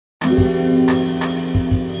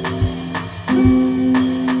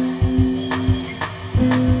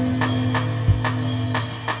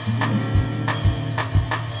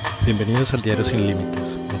Bienvenidos al Diario Sin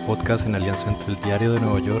Límites, un podcast en alianza entre el Diario de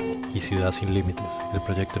Nueva York y Ciudad Sin Límites, el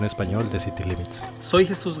proyecto en español de City Limits. Soy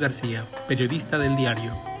Jesús García, periodista del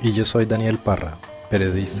diario. Y yo soy Daniel Parra,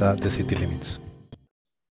 periodista de City Limits.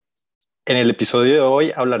 En el episodio de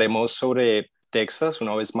hoy hablaremos sobre Texas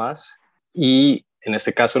una vez más y en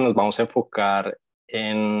este caso nos vamos a enfocar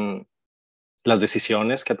en las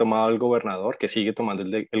decisiones que ha tomado el gobernador, que sigue tomando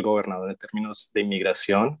el gobernador en términos de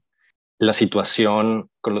inmigración, la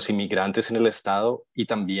situación con los inmigrantes en el estado y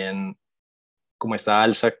también como esta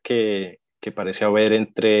alza que parece haber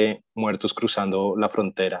entre muertos cruzando la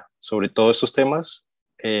frontera. Sobre todos estos temas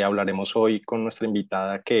hablaremos hoy con nuestra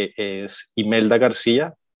invitada, que es Imelda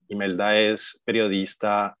García. Imelda es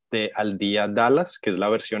periodista de Al Día Dallas, que es la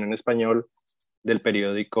versión en español del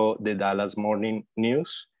periódico The Dallas Morning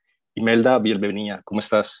News. Imelda, bienvenida. ¿Cómo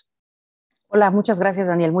estás? Hola, muchas gracias,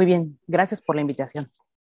 Daniel. Muy bien. Gracias por la invitación.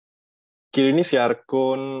 Quiero iniciar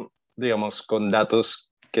con datos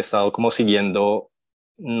que he estado como siguiendo,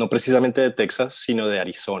 no precisamente de Texas, sino de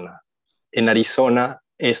Arizona. En Arizona,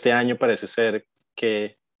 este año parece ser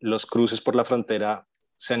que los cruces por la frontera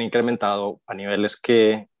se han incrementado a niveles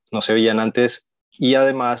que no se veían antes y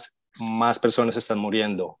además más personas están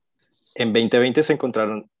muriendo. En 2020 se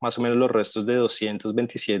encontraron más o menos los restos de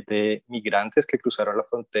 227 migrantes que cruzaron la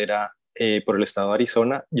frontera por el estado de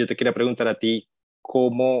Arizona. Yo te quería preguntar a ti,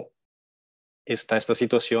 ¿cómo está esta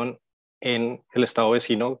situación en el estado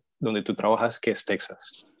vecino donde tú trabajas, que es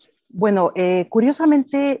Texas? Bueno,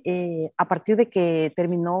 curiosamente, a partir de que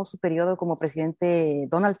terminó su periodo como presidente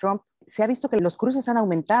Donald Trump, se ha visto que los cruces han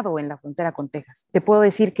aumentado en la frontera con Texas. Te puedo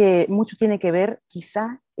decir que mucho tiene que ver,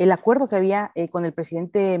 quizá, el acuerdo que había con el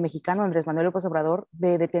presidente mexicano Andrés Manuel López Obrador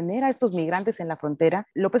de detener a estos migrantes en la frontera.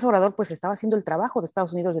 López Obrador pues estaba haciendo el trabajo de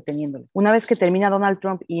Estados Unidos deteniéndolo. Una vez que termina Donald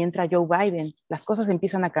Trump y entra Joe Biden, las cosas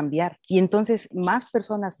empiezan a cambiar y entonces más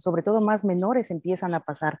personas, sobre todo más menores, empiezan a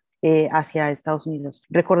pasar hacia Estados Unidos.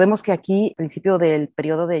 Recordemos que aquí, al principio del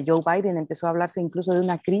periodo de Joe Biden, empezó a hablarse incluso de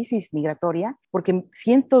una crisis migratoria porque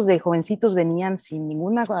cientos de jovencitos venían sin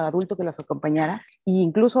ningún adulto que los acompañara e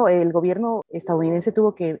incluso el gobierno estadounidense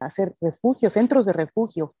tuvo que hacer refugios, centros de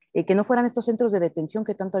refugio, que no fueran estos centros de detención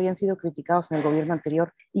que tanto habían sido criticados en el gobierno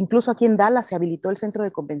anterior. Incluso aquí en Dallas se habilitó el centro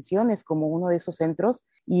de convenciones como uno de esos centros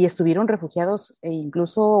y estuvieron refugiados e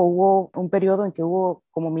incluso hubo un periodo en que hubo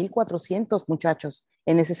como 1,400 muchachos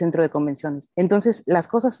en ese centro de convenciones. Entonces, las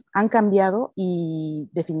cosas han cambiado y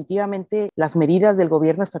definitivamente las medidas del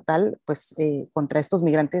gobierno estatal pues, contra estos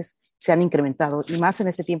migrantes se han incrementado y más en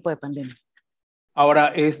este tiempo de pandemia. Ahora,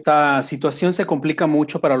 esta situación se complica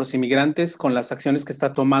mucho para los inmigrantes con las acciones que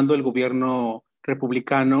está tomando el gobierno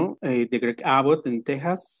republicano de Greg Abbott en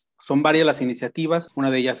Texas. Son varias las iniciativas,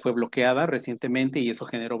 una de ellas fue bloqueada recientemente y eso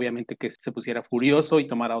generó obviamente que se pusiera furioso y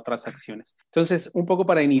tomara otras acciones. Entonces, un poco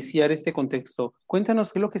para iniciar este contexto,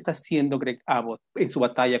 cuéntanos qué es lo que está haciendo Greg Abbott en su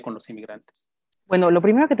batalla con los inmigrantes. Bueno, lo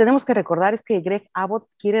primero que tenemos que recordar es que Greg Abbott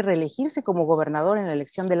quiere reelegirse como gobernador en la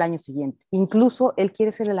elección del año siguiente. Incluso él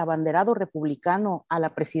quiere ser el abanderado republicano a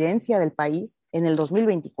la presidencia del país en el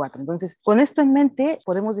 2024. Entonces, con esto en mente,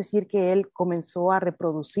 podemos decir que él comenzó a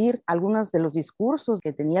reproducir algunos de los discursos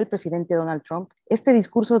que tenía el presidente Donald Trump. Este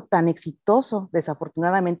discurso tan exitoso,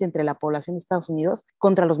 desafortunadamente, entre la población de Estados Unidos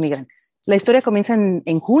contra los migrantes. La historia comienza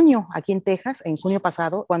en junio, aquí en Texas, en junio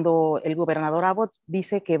pasado, cuando el gobernador Abbott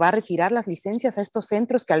dice que va a retirar las licencias a estos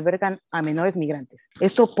centros que albergan a menores migrantes.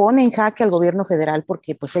 Esto pone en jaque al gobierno federal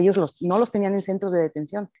porque pues ellos no los tenían en centros de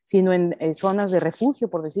detención, sino en zonas de refugio,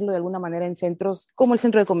 por decirlo de alguna manera, en centros como el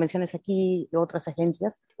centro de convenciones aquí y otras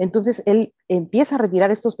agencias. Entonces él empieza a retirar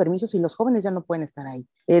estos permisos y los jóvenes ya no pueden estar ahí.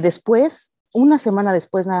 Después, una semana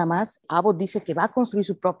después nada más, Abbott dice que va a construir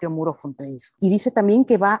su propio muro fronterizo y dice también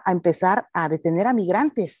que va a empezar a detener a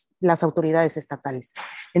migrantes las autoridades estatales.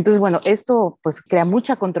 Entonces, bueno, esto pues crea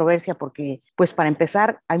mucha controversia porque pues para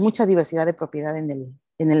empezar hay mucha diversidad de propiedad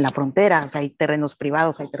en la frontera, o sea, hay terrenos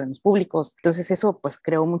privados, hay terrenos públicos, entonces eso pues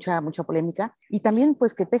creó mucha polémica y también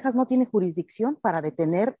pues que Texas no tiene jurisdicción para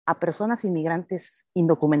detener a personas inmigrantes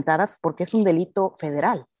indocumentadas porque es un delito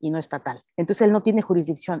federal y no estatal, entonces él no tiene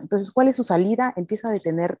jurisdicción. Entonces, ¿cuál es su salida? Empieza a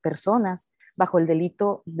detener personas bajo el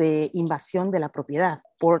delito de invasión de la propiedad,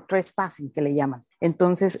 por trespassing, que le llaman.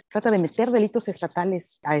 Entonces, trata de meter delitos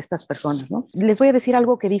estatales a estas personas, ¿no? Les voy a decir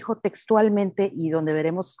algo que dijo textualmente y donde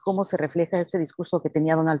veremos cómo se refleja este discurso que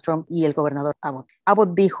tenía Donald Trump y el gobernador Abbott.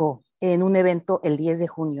 Abbott dijo en un evento el 10 de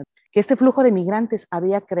junio que este flujo de migrantes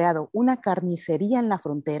había creado una carnicería en la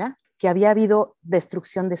frontera, que había habido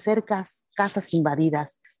destrucción de cercas, casas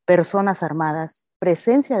invadidas, personas armadas,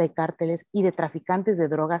 presencia de cárteles y de traficantes de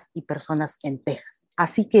drogas y personas en Texas.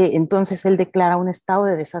 Así que entonces él declara un estado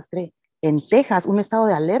de desastre en Texas, un estado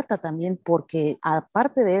de alerta también, porque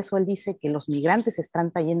aparte de eso, él dice que los migrantes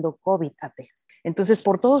están trayendo COVID a Texas. Entonces,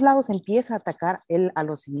 por todos lados empieza a atacar él a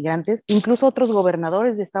los inmigrantes. Incluso otros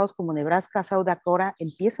gobernadores de estados como Nebraska, South Dakota,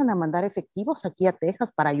 empiezan a mandar efectivos aquí a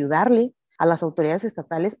Texas para ayudarle a las autoridades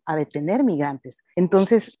estatales a detener migrantes.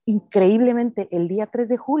 Entonces, increíblemente, el día 3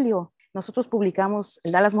 de julio, nosotros publicamos,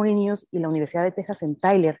 el Dallas Morning News y la Universidad de Texas en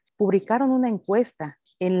Tyler, publicaron una encuesta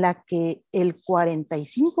en la que el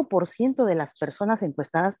 45% de las personas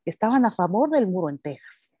encuestadas estaban a favor del muro en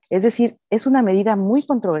Texas. Es decir, es una medida muy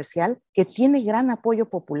controversial que tiene gran apoyo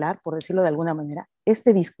popular, por decirlo de alguna manera,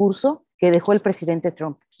 este discurso que dejó el presidente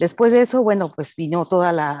Trump. Después de eso, bueno, pues vino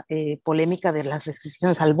toda la polémica de las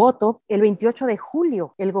restricciones al voto. El 28 de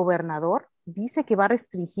julio, el gobernador dice que va a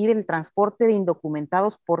restringir el transporte de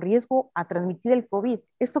indocumentados por riesgo a transmitir el COVID.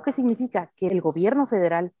 ¿Esto qué significa? Que el gobierno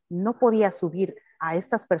federal no podía subir a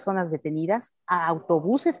estas personas detenidas a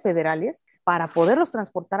autobuses federales para poderlos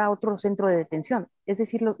transportar a otro centro de detención. Es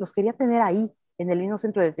decir, los quería tener ahí, en el mismo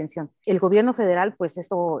centro de detención. El gobierno federal, pues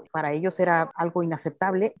esto para ellos era algo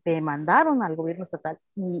inaceptable, demandaron al gobierno estatal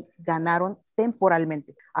y ganaron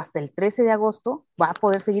temporalmente. Hasta el 13 de agosto va a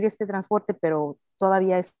poder seguir este transporte, pero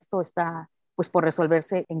todavía esto está pues por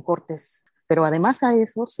resolverse en cortes. Pero además a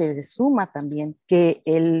eso se suma también que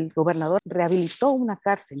el gobernador rehabilitó una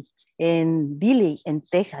cárcel en Dilley, en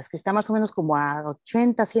Texas, que está más o menos como a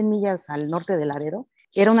 80, 100 millas al norte de Laredo.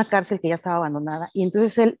 Era una cárcel que ya estaba abandonada y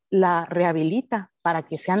entonces él la rehabilita para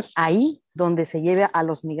que sean ahí donde se lleve a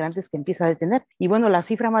los migrantes que empieza a detener. Y bueno, la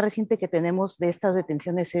cifra más reciente que tenemos de estas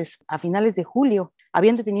detenciones es a finales de julio.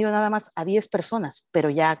 Habían detenido nada más a 10 personas, pero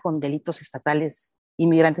ya con delitos estatales,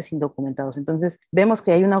 inmigrantes indocumentados. Entonces vemos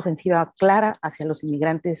que hay una ofensiva clara hacia los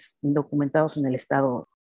inmigrantes indocumentados en el estado.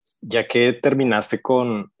 Ya que terminaste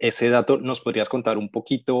con ese dato, ¿nos podrías contar un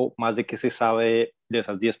poquito más de qué se sabe de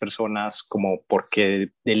esas 10 personas, como por qué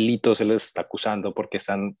delitos se les está acusando, por qué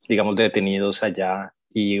están, digamos, detenidos allá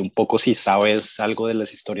y un poco si sabes algo de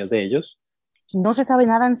las historias de ellos? No se sabe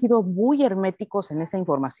nada, han sido muy herméticos en esa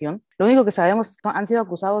información. Lo único que sabemos es que han sido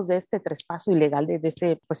acusados de este traspaso ilegal, de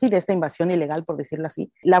esta invasión ilegal, por decirlo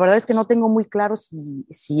así. La verdad es que no tengo muy claro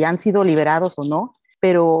si han sido liberados o no,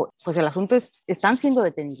 pero pues el asunto es, están siendo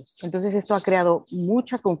detenidos. Entonces esto ha creado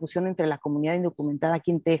mucha confusión entre la comunidad indocumentada aquí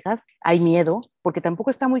en Texas. Hay miedo, porque tampoco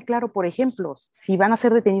está muy claro, por ejemplo, si van a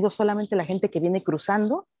ser detenidos solamente la gente que viene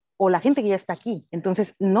cruzando o la gente que ya está aquí.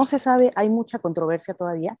 Entonces no se sabe, hay mucha controversia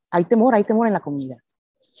todavía. Hay temor en la comunidad.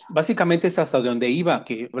 Básicamente es hasta donde iba,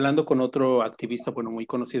 que hablando con otro activista, bueno, muy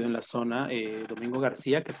conocido en la zona, Domingo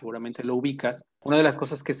García, que seguramente lo ubicas, una de las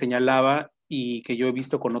cosas que señalaba y que yo he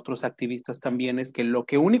visto con otros activistas también es que lo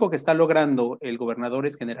que único que está logrando el gobernador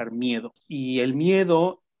es generar miedo. Y el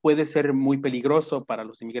miedo puede ser muy peligroso para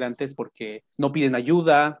los inmigrantes porque no piden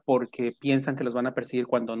ayuda, porque piensan que los van a perseguir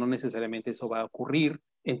cuando no necesariamente eso va a ocurrir.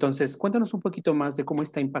 Entonces, cuéntanos un poquito más de cómo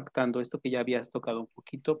está impactando esto que ya habías tocado un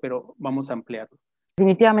poquito, pero vamos a ampliarlo.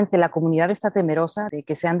 Definitivamente la comunidad está temerosa de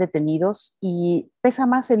que sean detenidos y pesa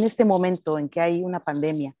más en este momento en que hay una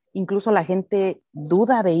pandemia. Incluso la gente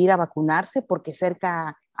duda de ir a vacunarse porque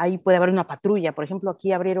cerca ahí puede haber una patrulla. Por ejemplo,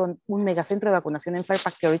 aquí abrieron un megacentro de vacunación en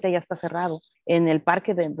Fairfax que ahorita ya está cerrado. En el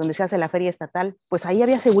parque donde se hace la feria estatal, pues ahí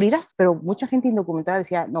había seguridad, pero mucha gente indocumentada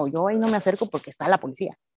decía, no, yo ahí no me acerco porque está la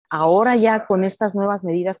policía. Ahora ya con estas nuevas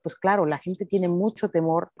medidas, pues claro, la gente tiene mucho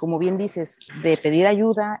temor, como bien dices, de pedir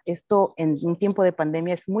ayuda. Esto en un tiempo de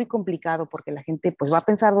pandemia es muy complicado porque la gente pues va a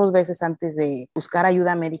pensar dos veces antes de buscar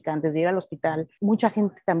ayuda médica, antes de ir al hospital. Mucha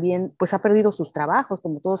gente también pues ha perdido sus trabajos,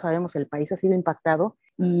 como todos sabemos, el país ha sido impactado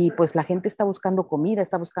y pues la gente está buscando comida,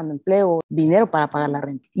 está buscando empleo, dinero para pagar la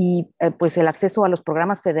renta. Y pues el acceso a los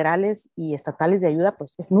programas federales y estatales de ayuda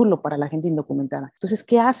pues es nulo para la gente indocumentada. Entonces,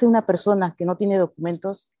 ¿qué hace una persona que no tiene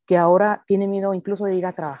documentos, que ahora tiene miedo incluso de ir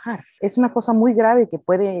a trabajar? Es una cosa muy grave que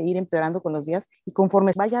puede ir empeorando con los días y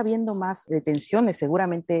conforme vaya habiendo más detenciones,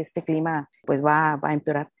 seguramente este clima pues va a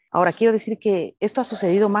empeorar. Ahora, quiero decir que esto ha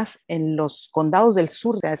sucedido más en los condados del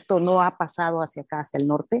sur, o sea, esto no ha pasado hacia acá, hacia el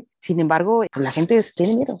norte. Sin embargo, la gente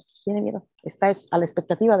tiene miedo, está a la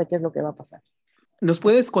expectativa de qué es lo que va a pasar. ¿Nos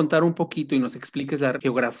puedes contar un poquito y nos expliques la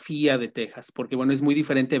geografía de Texas? Porque, bueno, es muy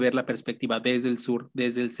diferente ver la perspectiva desde el sur,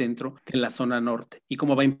 desde el centro, que en la zona norte, y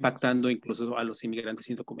cómo va impactando incluso a los inmigrantes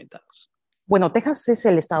indocumentados. Bueno, Texas es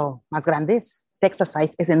el estado más grande, Texas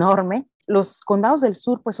size es enorme. Los condados del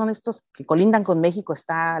sur, pues son estos que colindan con México,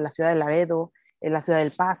 está la ciudad de Laredo, la ciudad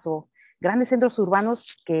del Paso, grandes centros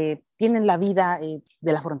urbanos que tienen la vida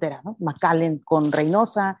de la frontera, ¿no? McAllen con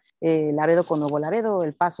Reynosa, Laredo con Nuevo Laredo,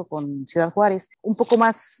 El Paso con Ciudad Juárez. Un poco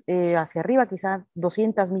más hacia arriba, quizá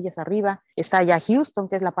 200 millas arriba, está ya Houston,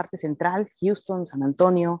 que es la parte central, Houston, San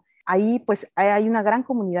Antonio. Ahí pues hay una gran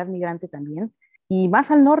comunidad migrante también. Y más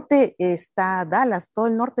al norte está Dallas, todo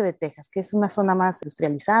el norte de Texas, que es una zona más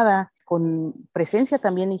industrializada, con presencia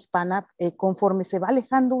también hispana. Conforme se va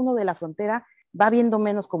alejando uno de la frontera, va habiendo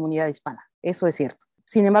menos comunidad hispana, eso es cierto.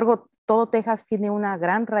 Sin embargo, todo Texas tiene una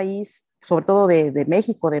gran raíz, sobre todo de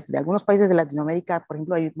México, de algunos países de Latinoamérica. Por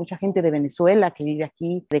ejemplo, hay mucha gente de Venezuela que vive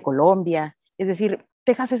aquí, de Colombia. Es decir,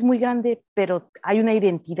 Texas es muy grande, pero hay una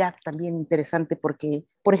identidad también interesante porque,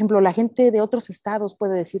 por ejemplo, la gente de otros estados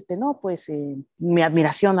puede decirte, no, pues mi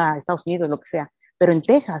admiración a Estados Unidos, lo que sea, pero en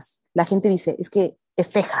Texas la gente dice, es que es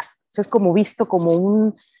Texas, o sea, es como visto como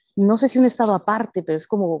un, no sé si un estado aparte, pero es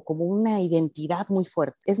como una identidad muy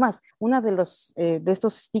fuerte. Es más, uno de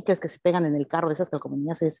estos stickers que se pegan en el carro de esas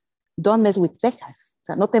calcomanías es Don't mess with Texas, o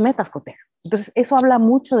sea, no te metas con Texas. Entonces, eso habla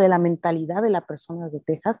mucho de la mentalidad de las personas de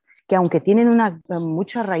Texas, que aunque tienen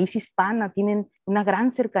mucha raíz hispana, tienen una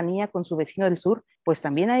gran cercanía con su vecino del sur, pues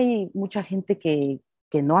también hay mucha gente que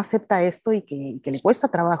no acepta esto y que le cuesta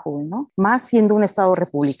trabajo, ¿no? Más siendo un estado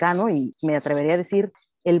republicano y me atrevería a decir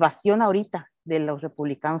el bastión ahorita de los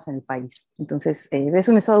republicanos en el país. Entonces, es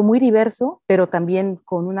un estado muy diverso, pero también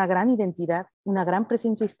con una gran identidad, una gran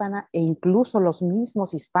presencia hispana, e incluso los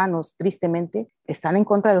mismos hispanos, tristemente, están en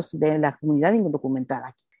contra de la comunidad indocumentada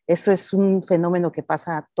aquí. Eso es un fenómeno que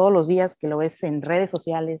pasa todos los días, que lo ves en redes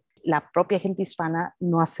sociales. La propia gente hispana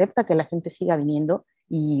no acepta que la gente siga viniendo.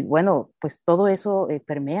 Y bueno, pues todo eso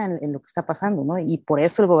permea en lo que está pasando, ¿no? Y por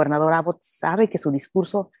eso el gobernador Abbott sabe que su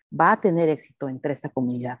discurso va a tener éxito entre esta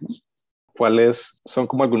comunidad, ¿no? ¿Cuáles son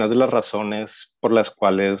como algunas de las razones por las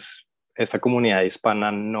cuales esta comunidad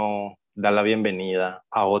hispana no da la bienvenida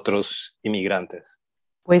a otros inmigrantes?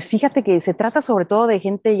 Pues fíjate que se trata sobre todo de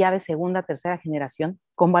gente ya de segunda, tercera generación,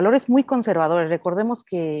 con valores muy conservadores. Recordemos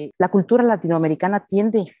que la cultura latinoamericana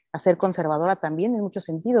tiende a ser conservadora también en muchos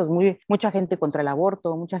sentidos. Mucha gente contra el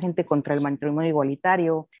aborto, mucha gente contra el matrimonio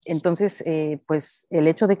igualitario. Entonces, pues el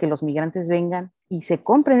hecho de que los migrantes vengan y se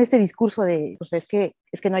compren este discurso de, pues es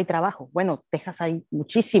que no hay trabajo. Bueno, Texas hay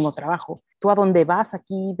muchísimo trabajo. Tú a donde vas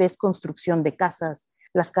aquí ves construcción de casas,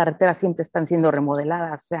 las carreteras siempre están siendo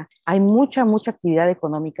remodeladas, o sea, hay mucha actividad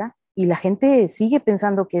económica y la gente sigue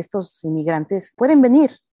pensando que estos inmigrantes pueden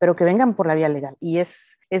venir, pero que vengan por la vía legal. Y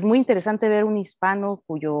es muy interesante ver un hispano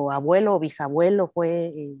cuyo abuelo o bisabuelo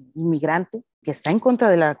fue inmigrante, que está en contra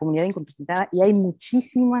de la comunidad indocumentada, y hay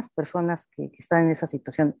muchísimas personas que están en esa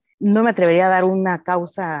situación. No me atrevería a dar una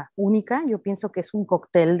causa única, yo pienso que es un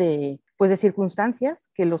cóctel de circunstancias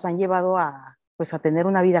que los han llevado a tener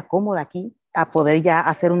una vida cómoda aquí, a poder ya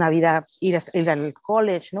hacer una vida, ir al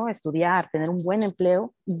college, ¿no? Estudiar, tener un buen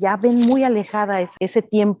empleo, y ya ven muy alejada ese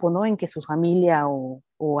tiempo, ¿no? En que su familia o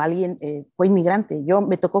alguien fue inmigrante. Yo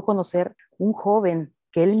me tocó conocer un joven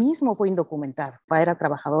que él mismo fue indocumentado, era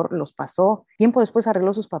trabajador, los pasó, tiempo después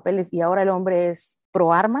arregló sus papeles y ahora el hombre es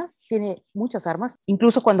pro armas, tiene muchas armas.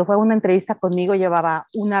 Incluso cuando fue a una entrevista conmigo llevaba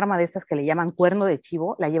un arma de estas que le llaman cuerno de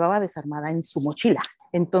chivo, la llevaba desarmada en su mochila.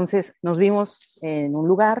 Entonces nos vimos en un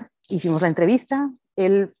lugar, hicimos la entrevista,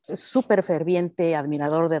 él súper ferviente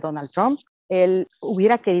admirador de Donald Trump. Él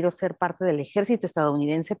hubiera querido ser parte del ejército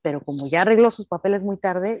estadounidense, pero como ya arregló sus papeles muy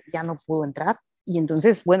tarde, ya no pudo entrar. Y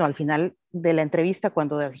entonces, bueno, al final de la entrevista,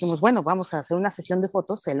 cuando dijimos, bueno, vamos a hacer una sesión de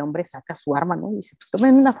fotos, el hombre saca su arma, ¿no? Y dice, pues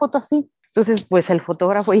tomen una foto así. Entonces, pues el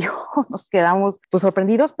fotógrafo y yo nos quedamos pues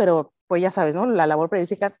sorprendidos, pero pues ya sabes, ¿no? La labor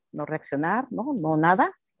periodística, no reaccionar, ¿no? No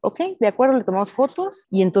nada. Ok, de acuerdo, le tomamos fotos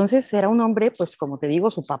y entonces era un hombre, pues como te digo,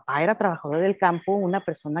 su papá era trabajador del campo, una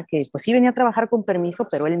persona que pues sí venía a trabajar con permiso,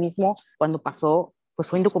 pero él mismo cuando pasó pues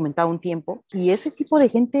fue indocumentado un tiempo. Y ese tipo de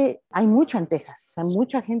gente hay mucha en Texas, o sea,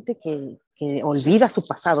 mucha gente que olvida su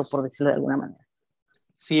pasado, por decirlo de alguna manera.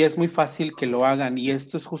 Sí, es muy fácil que lo hagan y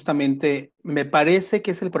esto es justamente, me parece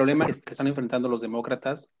que es el problema que están enfrentando los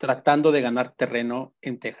demócratas tratando de ganar terreno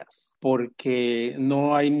en Texas, porque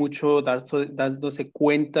no hay mucho dándose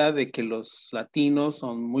cuenta de que los latinos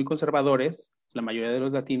son muy conservadores. La mayoría de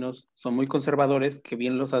los latinos son muy conservadores, que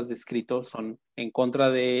bien los has descrito, son en contra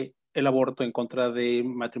de el aborto, en contra de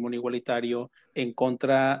matrimonio igualitario, en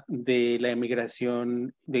contra de la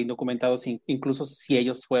inmigración de indocumentados, incluso si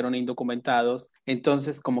ellos fueron indocumentados.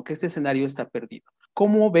 Entonces, como que este escenario está perdido.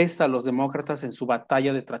 ¿Cómo ves a los demócratas en su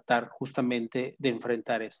batalla de tratar justamente de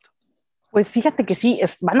enfrentar esto? Pues fíjate que sí,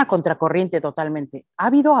 van a contracorriente totalmente. Ha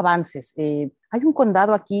habido avances. Hay un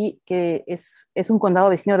condado aquí que es un condado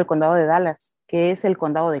vecino del condado de Dallas, que es el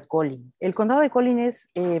condado de Collin. El condado de Collin es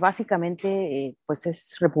básicamente, pues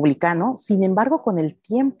es republicano. Sin embargo, con el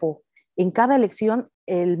tiempo, en cada elección,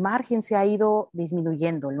 el margen se ha ido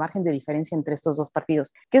disminuyendo, el margen de diferencia entre estos dos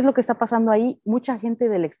partidos. ¿Qué es lo que está pasando ahí? Mucha gente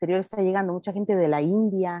del exterior está llegando, mucha gente de la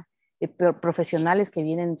India, profesionales que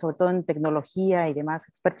vienen sobre todo en tecnología y demás,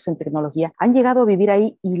 expertos en tecnología, han llegado a vivir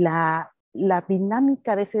ahí y la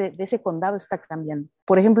dinámica de ese condado está cambiando.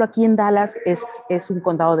 Por ejemplo, aquí en Dallas es un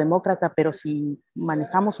condado demócrata, pero si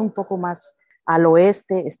manejamos un poco más al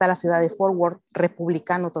oeste, está la ciudad de Fort Worth,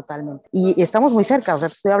 republicano totalmente. Y estamos muy cerca, o sea,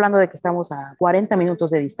 te estoy hablando de que estamos a 40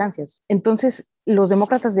 minutos de distancia. Entonces, los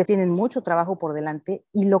demócratas tienen mucho trabajo por delante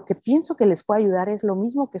y lo que pienso que les puede ayudar es lo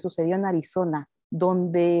mismo que sucedió en Arizona,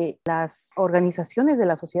 donde las organizaciones de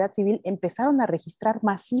la sociedad civil empezaron a registrar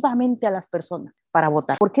masivamente a las personas para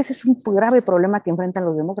votar, porque ese es un grave problema que enfrentan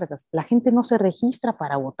los demócratas. La gente no se registra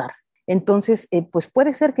para votar. Entonces, pues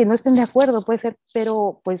puede ser que no estén de acuerdo, puede ser,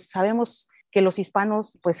 pero pues sabemos que los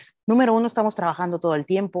hispanos, pues número uno, estamos trabajando todo el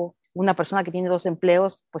tiempo. Una persona que tiene 2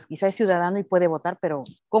 empleos, pues quizá es ciudadano y puede votar, pero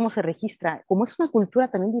 ¿cómo se registra? Como es una cultura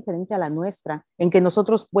también diferente a la nuestra, en que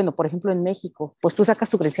nosotros, bueno, por ejemplo en México, pues tú sacas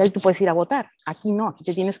tu credencial y tú puedes ir a votar. Aquí no, aquí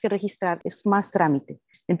te tienes que registrar, es más trámite.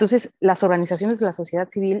 Entonces, las organizaciones de la sociedad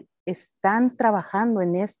civil están trabajando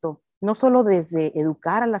en esto, no solo desde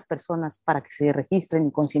educar a las personas para que se registren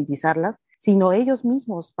y concientizarlas, sino ellos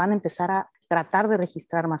mismos van a empezar a tratar de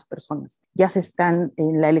registrar más personas. Ya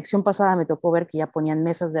en la elección pasada me tocó ver que ya ponían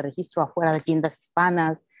mesas de registro afuera de tiendas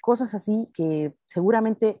hispanas, cosas así que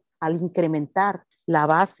seguramente al incrementar la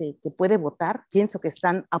base que puede votar, pienso que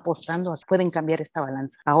están apostando a que pueden cambiar esta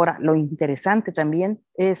balanza. Ahora, lo interesante también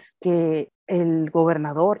es que el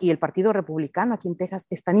gobernador y el Partido Republicano aquí en Texas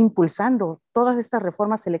están impulsando todas estas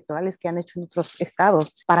reformas electorales que han hecho en otros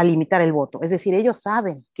estados para limitar el voto. Es decir, ellos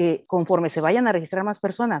saben que conforme se vayan a registrar más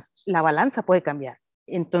personas, la balanza puede cambiar.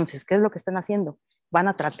 Entonces, ¿qué es lo que están haciendo? Van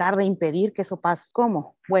a tratar de impedir que eso pase.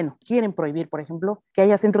 ¿Cómo? Bueno, quieren prohibir, por ejemplo, que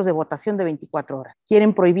haya centros de votación de 24 horas.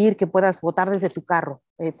 Quieren prohibir que puedas votar desde tu carro.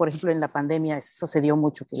 Por ejemplo, en la pandemia eso se dio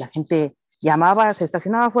mucho, que la gente llamaba, se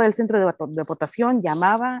estacionaba fuera del centro de votación,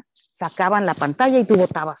 llamaba, sacaban la pantalla y tú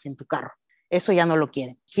votabas en tu carro. Eso ya no lo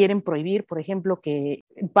quieren. Quieren prohibir, por ejemplo, que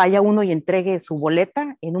vaya uno y entregue su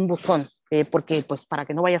boleta en un buzón, porque pues para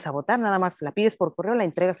que no vayas a votar, nada más la pides por correo, la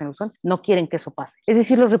entregas en el buzón. No quieren que eso pase. Es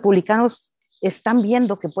decir, los republicanos están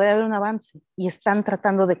viendo que puede haber un avance y están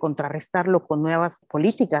tratando de contrarrestarlo con nuevas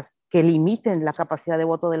políticas que limiten la capacidad de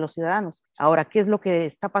voto de los ciudadanos. Ahora, ¿qué es lo que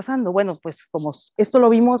está pasando? Bueno, pues como esto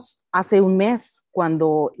lo vimos hace un mes,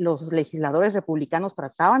 cuando los legisladores republicanos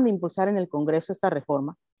trataban de impulsar en el Congreso esta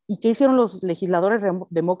reforma. ¿Y qué hicieron los legisladores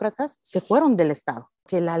demócratas? Se fueron del estado.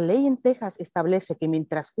 Que la ley en Texas establece que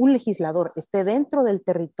mientras un legislador esté dentro del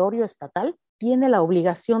territorio estatal, tiene la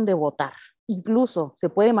obligación de votar. Incluso se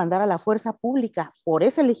puede mandar a la fuerza pública por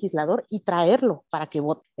ese legislador y traerlo para que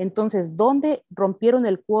vote. Entonces, ¿dónde rompieron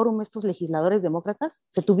el quórum estos legisladores demócratas?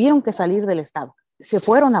 Se tuvieron que salir del estado. Se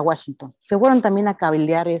fueron a Washington. Se fueron también a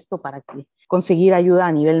cabildear esto para conseguir ayuda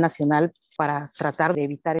a nivel nacional para tratar de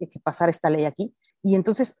evitar que pasara esta ley aquí. Y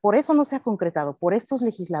entonces por eso no se ha concretado, por estos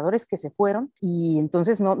legisladores que se fueron y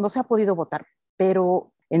entonces no se ha podido votar.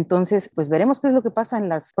 Pero entonces, pues veremos qué es lo que pasa en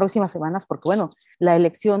las próximas semanas, porque bueno, la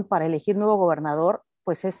elección para elegir nuevo gobernador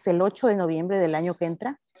pues es el 8 de noviembre del año que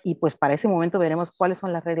entra y pues para ese momento veremos cuáles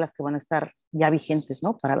son las reglas que van a estar ya vigentes,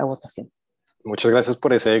 ¿no? Para la votación. Muchas gracias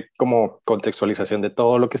por ese como contextualización de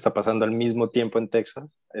todo lo que está pasando al mismo tiempo en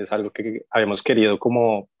Texas. Es algo que habíamos querido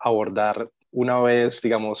como abordar una vez,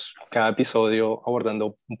 digamos, cada episodio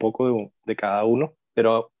abordando un poco de cada uno,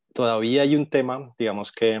 pero todavía hay un tema,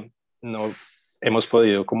 digamos, que no hemos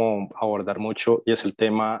podido como abordar mucho y es el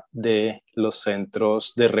tema de los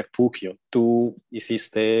centros de refugio. ¿Tú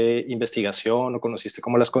hiciste investigación o conociste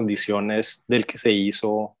como las condiciones del que se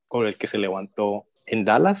hizo o del que se levantó en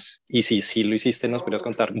Dallas? Y si sí lo hiciste, ¿nos podrías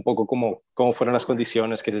contar un poco cómo fueron las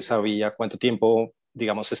condiciones, qué se sabía, cuánto tiempo,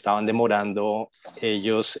 digamos, estaban demorando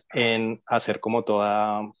ellos en hacer como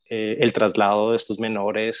toda el traslado de estos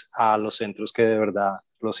menores a los centros que de verdad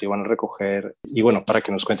los iban a recoger? Y bueno, para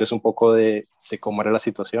que nos cuentes un poco de cómo era la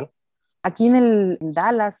situación. Aquí en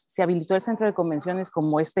Dallas se habilitó el centro de convenciones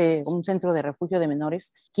como un centro de refugio de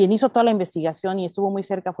menores. Quien hizo toda la investigación y estuvo muy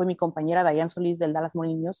cerca fue mi compañera Dayan Solís del Dallas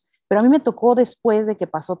Morning News, pero a mí me tocó, después de que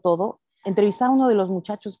pasó todo, entrevistar a uno de los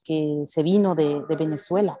muchachos que se vino de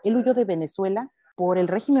Venezuela. Él huyó de Venezuela por el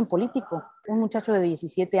régimen político, un muchacho de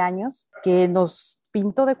 17 años que nos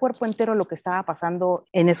pintó de cuerpo entero lo que estaba pasando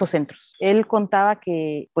en esos centros. Él contaba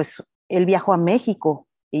que pues él viajó a México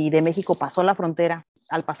y de México pasó la frontera.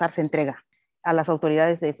 Al pasar se entrega a las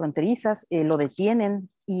autoridades de fronterizas, lo detienen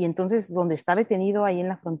y entonces donde está detenido ahí en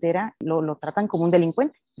la frontera lo tratan como un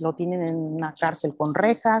delincuente, lo tienen en una cárcel con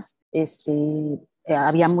rejas,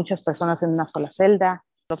 había muchas personas en una sola celda,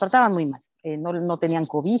 lo trataban muy mal. No tenían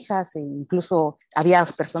cobijas, incluso había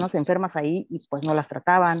personas enfermas ahí y pues no las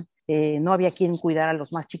trataban. no había quien cuidar a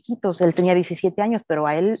los más chiquitos. Él tenía 17 años, pero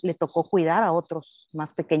a él le tocó cuidar a otros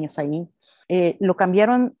más pequeños ahí. Lo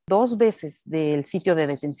cambiaron 2 veces del sitio de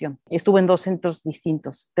detención. Estuvo en 2 centros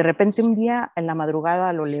distintos. De repente un día en la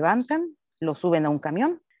madrugada lo levantan, lo suben a un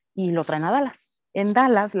camión y lo traen a Dallas. En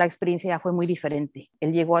Dallas la experiencia ya fue muy diferente.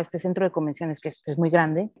 Él llegó a este centro de convenciones que es muy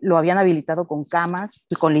grande, lo habían habilitado con camas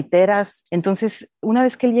y con literas. Entonces, una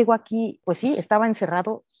vez que él llegó aquí, pues sí, estaba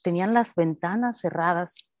encerrado, tenían las ventanas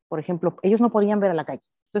cerradas, por ejemplo, ellos no podían ver a la calle.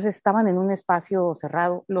 Entonces estaban en un espacio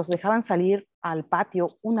cerrado, los dejaban salir al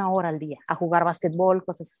patio 1 hora al día a jugar básquetbol,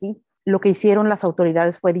 cosas así. Lo que hicieron las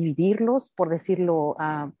autoridades fue dividirlos, por decirlo,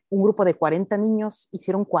 a un grupo de 40 niños,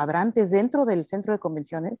 hicieron cuadrantes dentro del centro de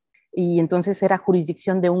convenciones y entonces era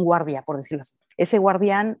jurisdicción de un guardia, por decirlo así. Ese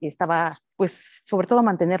guardián estaba, pues, sobre todo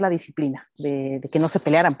mantener la disciplina de que no se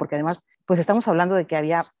pelearan, porque además, pues estamos hablando de que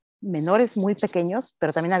había menores muy pequeños,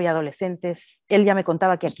 pero también había adolescentes. Él ya me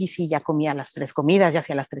contaba que aquí sí ya comía las 3 comidas, ya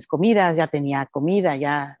hacía las 3 comidas, ya tenía comida,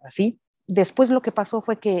 ya así. Después lo que pasó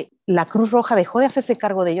fue que la Cruz Roja dejó de hacerse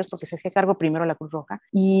cargo de ellos porque se hacía cargo primero la Cruz Roja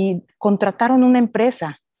y contrataron una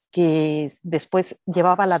empresa que después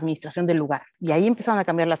llevaba la administración del lugar. Y ahí empezaron a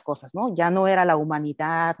cambiar las cosas, ¿no? Ya no era la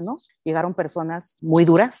humanidad, ¿no? Llegaron personas muy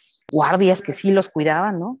duras, guardias que sí los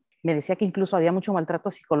cuidaban, ¿no? Me decía que incluso había mucho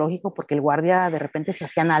maltrato psicológico porque el guardia de repente si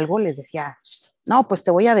hacían algo les decía, no, pues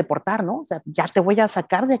te voy a deportar, ¿no? O sea, ya te voy a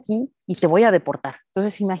sacar de aquí y te voy a deportar.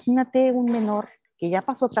 Entonces imagínate un menor que ya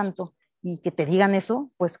pasó tanto y que te digan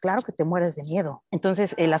eso, pues claro que te mueres de miedo.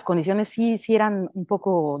 Entonces, las condiciones sí eran un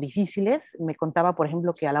poco difíciles. Me contaba, por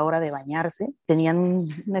ejemplo, que a la hora de bañarse tenían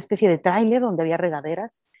una especie de tráiler donde había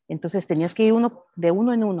regaderas. Entonces tenías que ir de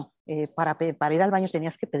uno en uno. Para ir al baño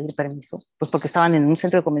tenías que pedir permiso, pues porque estaban en un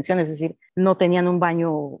centro de convenciones, es decir, no tenían un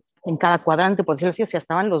baño en cada cuadrante, por decirlo así, o sea,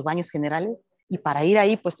 estaban los baños generales y para ir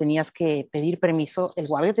ahí pues tenías que pedir permiso, el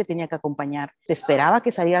guardia te tenía que acompañar, te esperaba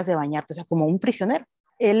que salieras de bañarte, o sea, como un prisionero.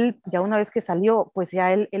 Él, ya una vez que salió, pues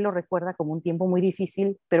ya él lo recuerda como un tiempo muy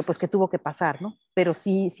difícil, pero pues que tuvo que pasar, ¿no? Pero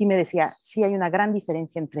sí me decía, sí hay una gran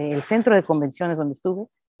diferencia entre el centro de convenciones donde estuve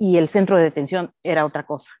y el centro de detención era otra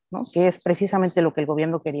cosa, ¿no? Que es precisamente lo que el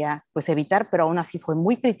gobierno quería pues evitar, pero aún así fue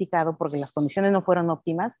muy criticado porque las condiciones no fueron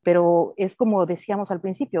óptimas, pero es como decíamos al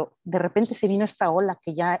principio, de repente se vino esta ola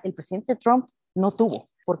que ya el presidente Trump no tuvo,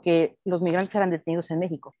 porque los migrantes eran detenidos en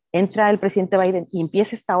México. Entra el presidente Biden y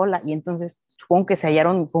empieza esta ola y entonces supongo que se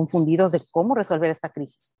hallaron confundidos de cómo resolver esta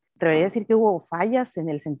crisis. Debería decir que hubo fallas en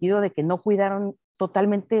el sentido de que no cuidaron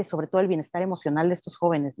totalmente, sobre todo el bienestar emocional de estos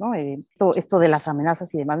jóvenes, ¿no? Esto de las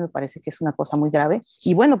amenazas y demás me parece que es una cosa muy grave.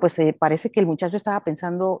 Y bueno, pues parece que el muchacho estaba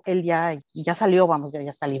pensando, él ya salió, vamos, ya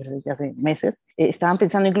está libre desde hace meses, estaban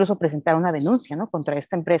pensando incluso presentar una denuncia, ¿no? Contra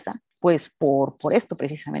esta empresa, pues por esto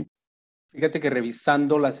precisamente. Fíjate que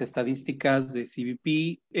revisando las estadísticas de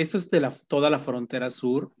CBP, esto es de toda la frontera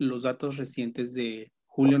sur, los datos recientes de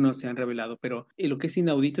julio no se han revelado, pero lo que es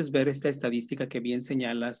inaudito es ver esta estadística que bien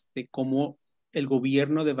señalas de cómo el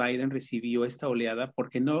gobierno de Biden recibió esta oleada,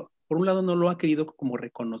 porque no, por un lado no lo ha querido como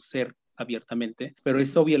reconocer abiertamente, pero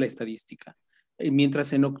es obvia la estadística.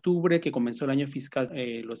 Mientras en octubre, que comenzó el año fiscal,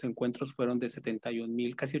 los encuentros fueron de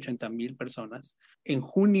 71,000, casi 80,000 personas. En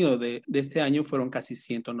junio de este año fueron casi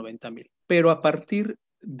 190,000. Pero a partir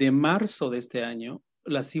de marzo de este año,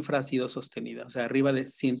 la cifra ha sido sostenida, o sea, arriba de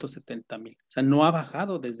 170,000. O sea, no ha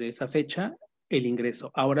bajado desde esa fecha el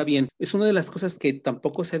ingreso. Ahora bien, es una de las cosas que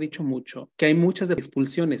tampoco se ha dicho mucho, que hay muchas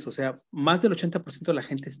expulsiones, o sea, más del 80% de la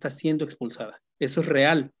gente está siendo expulsada. Eso es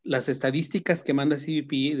real. Las estadísticas que manda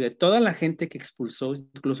CBP de toda la gente que expulsó,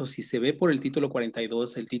 incluso si se ve por el título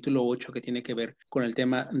 42, el título 8 que tiene que ver con el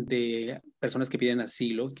tema de personas que piden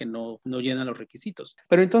asilo, que no llenan los requisitos.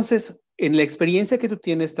 Pero entonces, en la experiencia que tú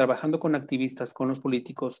tienes trabajando con activistas, con los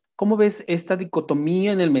políticos, ¿cómo ves esta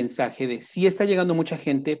dicotomía en el mensaje de sí está llegando mucha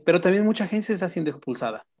gente, pero también mucha gente se está siendo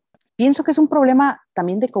expulsada? Pienso que es un problema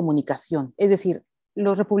también de comunicación, es decir,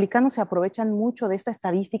 los republicanos se aprovechan mucho de esta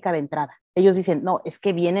estadística de entrada. Ellos dicen, no, es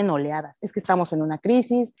que vienen oleadas, es que estamos en una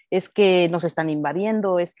crisis, es que nos están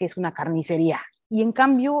invadiendo, es que es una carnicería. Y en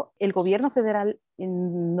cambio, el gobierno federal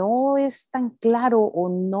no es tan claro o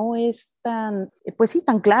no es tan, pues sí,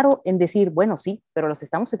 tan claro en decir, bueno, sí, pero los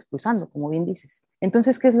estamos expulsando, como bien dices.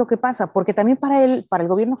 Entonces, ¿qué es lo que pasa? Porque también para el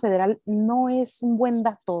gobierno federal no es un buen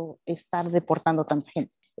dato estar deportando tanta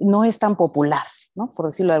gente. No es tan popular, ¿no? Por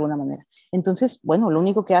decirlo de alguna manera. Entonces, bueno, lo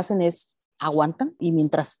único que hacen es aguantan y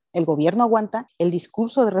mientras el gobierno aguanta, el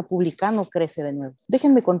discurso de republicano crece de nuevo.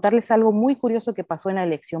 Déjenme contarles algo muy curioso que pasó en la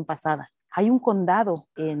elección pasada. Hay un condado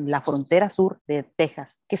en la frontera sur de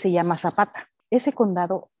Texas que se llama Zapata. Ese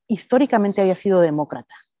condado históricamente había sido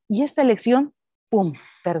demócrata y esta elección, ¡pum!,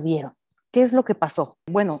 perdieron. ¿Qué es lo que pasó?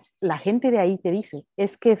 Bueno, la gente de ahí te dice,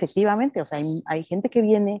 es que efectivamente, o sea, hay gente que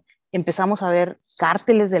viene, empezamos a ver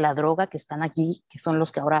cárteles de la droga que están aquí, que son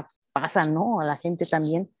los que ahora pasan, ¿no? A la gente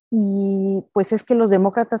también. Y pues es que los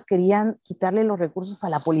demócratas querían quitarle los recursos a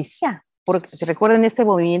la policía. Porque se recuerdan este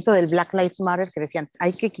movimiento del Black Lives Matter que decían,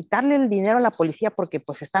 hay que quitarle el dinero a la policía porque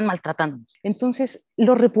pues están maltratando. Entonces,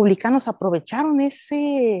 los republicanos aprovecharon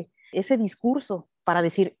ese discurso para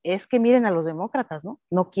decir, es que miren a los demócratas, ¿no?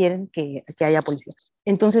 No quieren que haya policía.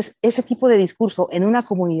 Entonces, ese tipo de discurso en una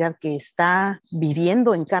comunidad que está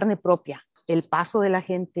viviendo en carne propia el paso de la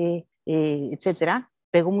gente, etcétera,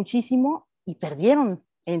 pegó muchísimo y perdieron.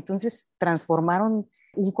 Entonces, transformaron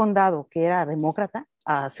un condado que era demócrata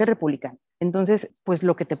a ser republicano. Entonces, pues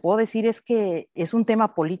lo que te puedo decir es que es un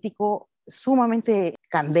tema político sumamente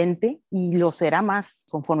candente y lo será más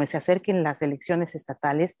conforme se acerquen las elecciones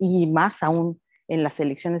estatales y más aún en las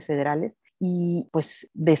elecciones federales. Y pues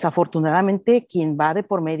desafortunadamente quien va de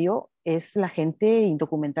por medio es la gente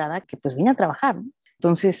indocumentada que pues viene a trabajar, ¿no?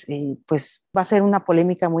 Entonces, pues va a ser una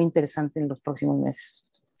polémica muy interesante en los próximos meses.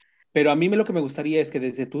 Pero a mí lo que me gustaría es que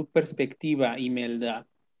desde tu perspectiva, Imelda,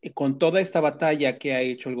 con toda esta batalla que ha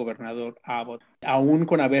hecho el gobernador Abbott, aún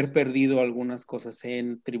con haber perdido algunas cosas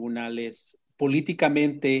en tribunales,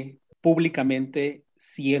 políticamente, públicamente,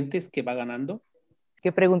 ¿sientes que va ganando?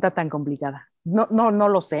 Qué pregunta tan complicada. No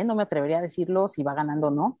lo sé, no me atrevería a decirlo si va ganando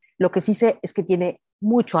o no. Lo que sí sé es que tiene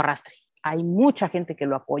mucho arrastre. Hay mucha gente que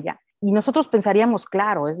lo apoya y nosotros pensaríamos,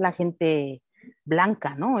 claro, es la gente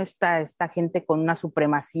blanca, ¿no? Esta gente con una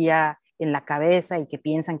supremacía en la cabeza y que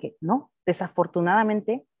piensan que no,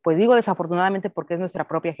 desafortunadamente, pues digo desafortunadamente porque es nuestra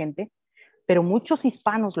propia gente, pero muchos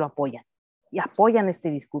hispanos lo apoyan y apoyan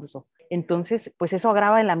este discurso. Entonces, pues eso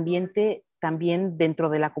agrava el ambiente también dentro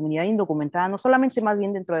de la comunidad indocumentada, no solamente más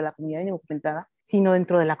bien dentro de la comunidad indocumentada, sino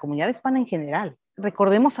dentro de la comunidad hispana en general.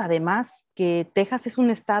 Recordemos además que Texas es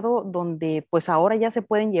un estado donde pues ahora ya se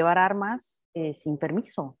pueden llevar armas sin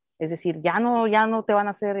permiso. Es decir, ya no te van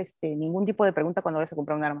a hacer ningún tipo de pregunta cuando vayas a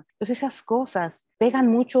comprar un arma. Entonces esas cosas pegan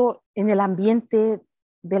mucho en el ambiente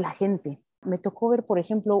de la gente. Me tocó ver, por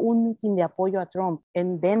ejemplo, un mitin de apoyo a Trump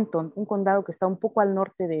en Denton, un condado que está un poco al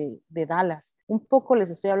norte de Dallas. Un poco,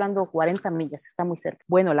 les estoy hablando, 40 millas, está muy cerca.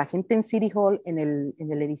 Bueno, la gente en City Hall, en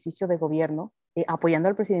el edificio de gobierno, apoyando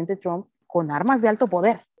al presidente Trump con armas de alto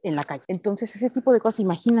poder en la calle. Entonces, ese tipo de cosas,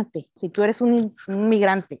 imagínate, si tú eres un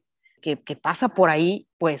migrante que pasa por ahí,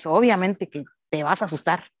 pues obviamente que te vas a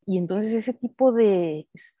asustar. Y entonces ese tipo de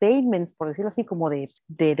statements, por decirlo así, como de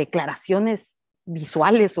declaraciones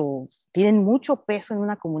visuales o tienen mucho peso en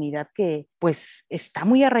una comunidad que pues está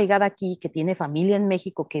muy arraigada aquí, que tiene familia en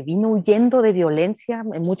México, que vino huyendo de violencia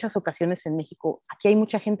en muchas ocasiones en México. Aquí hay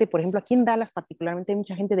mucha gente, por ejemplo, aquí en Dallas particularmente hay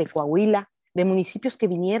mucha gente de Coahuila, de municipios que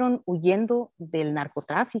vinieron huyendo del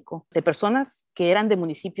narcotráfico, de personas que eran de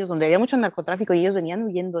municipios donde había mucho narcotráfico y ellos venían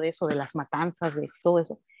huyendo de eso, de las matanzas, de todo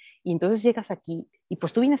eso. Y entonces llegas aquí y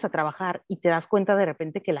pues tú vienes a trabajar y te das cuenta de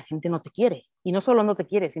repente que la gente no te quiere. Y no solo no te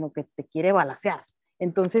quiere, sino que te quiere balacear.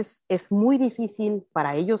 Entonces es muy difícil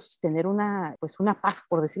para ellos tener una paz,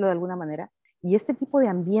 por decirlo de alguna manera. Y este tipo de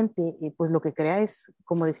ambiente, pues lo que crea es,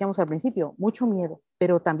 como decíamos al principio, mucho miedo,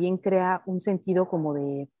 pero también crea un sentido como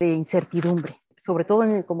de incertidumbre, sobre todo,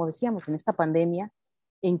 como decíamos, en esta pandemia,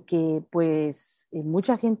 en que pues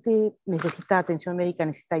mucha gente necesita atención médica,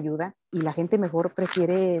 necesita ayuda y la gente mejor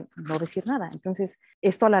prefiere no decir nada. Entonces,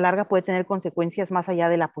 esto a la larga puede tener consecuencias más allá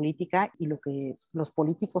de la política y lo que los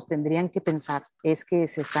políticos tendrían que pensar es que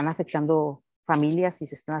se están afectando familias y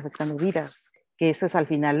se están afectando vidas, que eso es al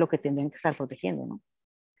final lo que tendrían que estar protegiendo, ¿no?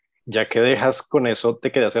 Ya que dejas con eso,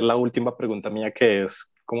 te quería hacer la última pregunta mía, que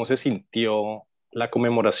es, ¿cómo se sintió la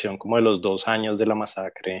conmemoración como de los 2 años de la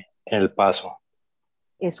masacre en El Paso?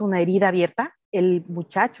 Es una herida abierta. El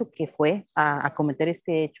muchacho que fue a cometer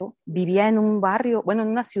este hecho vivía en un barrio, bueno, en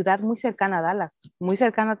una ciudad muy cercana a Dallas, muy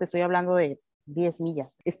cercana, te estoy hablando de 10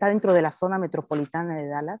 millas. Está dentro de la zona metropolitana de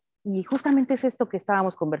Dallas y justamente es esto que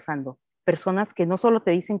estábamos conversando. Personas que no solo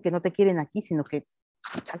te dicen que no te quieren aquí, sino que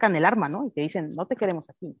sacan el arma, ¿no? Y te dicen, no te queremos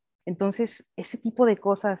aquí. Entonces, ese tipo de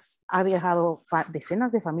cosas ha dejado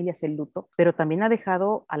decenas de familias en luto, pero también ha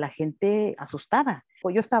dejado a la gente asustada.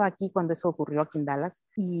 Yo estaba aquí cuando eso ocurrió aquí en Dallas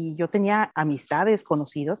y yo tenía amistades,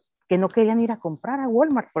 conocidos, que no querían ir a comprar a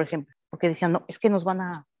Walmart, por ejemplo, porque decían, no, es que nos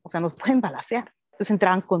pueden balacear. Entonces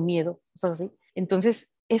entraban con miedo, cosas así.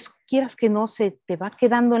 Entonces, quieras que no, se te va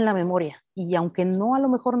quedando en la memoria. Y aunque no, a lo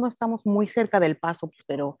mejor no estamos muy cerca del Paso,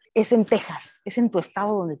 pero es en Texas, es en tu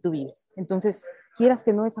estado donde tú vives. Entonces, quieras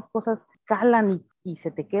que no, esas cosas calan y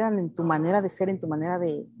se te quedan en tu manera de ser, en tu manera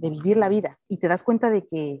de vivir la vida. Y te das cuenta de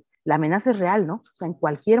que la amenaza es real, ¿no? O sea, en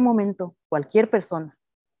cualquier momento, cualquier persona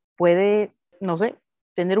puede, no sé,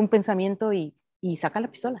 tener un pensamiento y sacar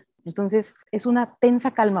la pistola. Entonces, es una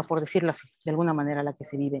tensa calma, por decirlo así, de alguna manera, la que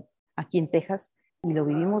se vive aquí en Texas, y lo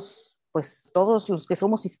vivimos, pues, todos los que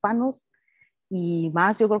somos hispanos, y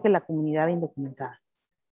más, yo creo que la comunidad indocumentada.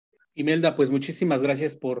 Imelda, pues muchísimas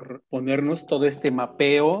gracias por ponernos todo este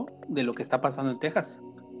mapeo de lo que está pasando en Texas.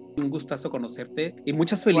 Un gustazo conocerte y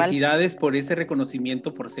muchas felicidades por ese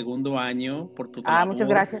reconocimiento por segundo año, por tu labor. Muchas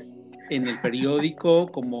gracias. En el periódico,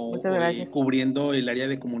 como cubriendo el área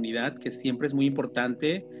de comunidad, que siempre es muy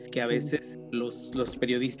importante, que a veces los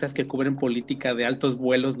periodistas que cubren política de altos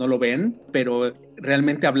vuelos no lo ven, pero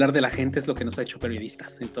realmente hablar de la gente es lo que nos ha hecho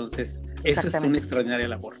periodistas. Entonces, eso es una extraordinaria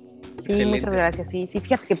labor. Sí, excelente. Muchas gracias. Sí,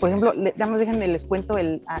 fíjate que, por ejemplo, déjenme les cuento,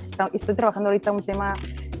 estoy trabajando ahorita un tema.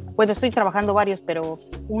 Bueno, estoy trabajando varios, pero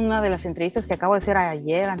una de las entrevistas que acabo de hacer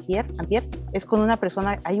antier, es con una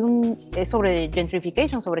persona, es sobre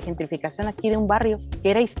gentrificación aquí de un barrio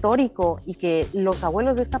que era histórico y que los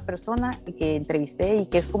abuelos de esta persona que entrevisté y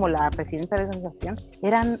que es como la presidenta de esa asociación,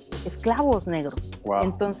 eran esclavos negros. Wow.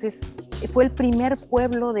 Entonces, fue el primer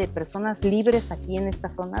pueblo de personas libres aquí en esta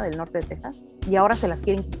zona del norte de Texas y ahora se las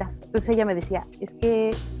quieren quitar. Entonces ella me decía, es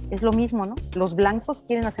que es lo mismo, ¿no? Los blancos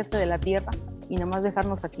quieren hacerse de la tierra y nomás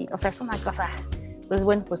dejarnos aquí. O sea, es una cosa. Entonces,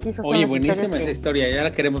 bueno, pues sí, esas son las buenísima esa historia, ya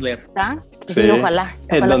la queremos leer. Sí, ojalá.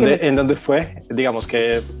 ¿En dónde fue? Digamos,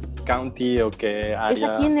 ¿qué county o qué área es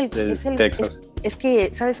aquí en Texas? Es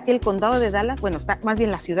que, ¿sabes qué? El condado de Dallas, bueno, está más bien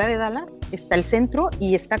la ciudad de Dallas, está el centro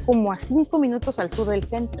y está como a 5 minutos al sur del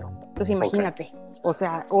centro. Entonces, imagínate. O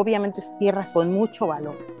sea, obviamente es tierra con mucho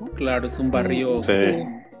valor, ¿no? Claro, es un barrio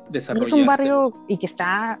desarrollado. Es un barrio y que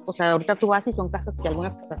está, o sea, ahorita tú vas y son casas que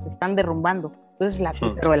algunas se están derrumbando. Entonces,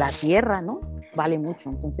 pero la tierra, ¿no? Vale mucho.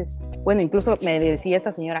 Entonces, bueno, incluso me decía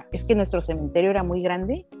esta señora, es que nuestro cementerio era muy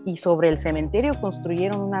grande y sobre el cementerio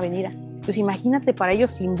construyeron una avenida. Entonces, imagínate para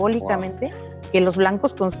ellos simbólicamente que los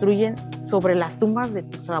blancos construyen sobre las tumbas de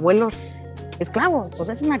tus abuelos esclavos. O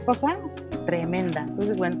sea, es una cosa tremenda.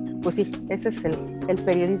 Entonces, bueno, pues sí, ese es el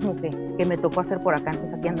periodismo que me tocó hacer por acá.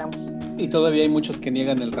 Entonces, aquí andamos. Y todavía hay muchos que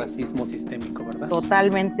niegan el racismo sistémico, ¿verdad?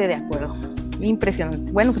 Totalmente de acuerdo.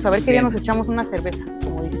 Impresionante. Bueno, pues a ver qué día nos echamos una cerveza,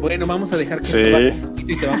 como dice. Bueno, vamos a dejar que esto vaya un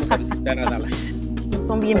poquito y te vamos a visitar a Dallas.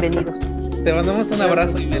 Son bienvenidos. Te mandamos un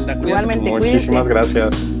abrazo, Imelda. Igualmente, muchísimas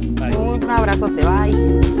gracias. Bye. Un abrazo,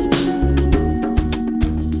 bye.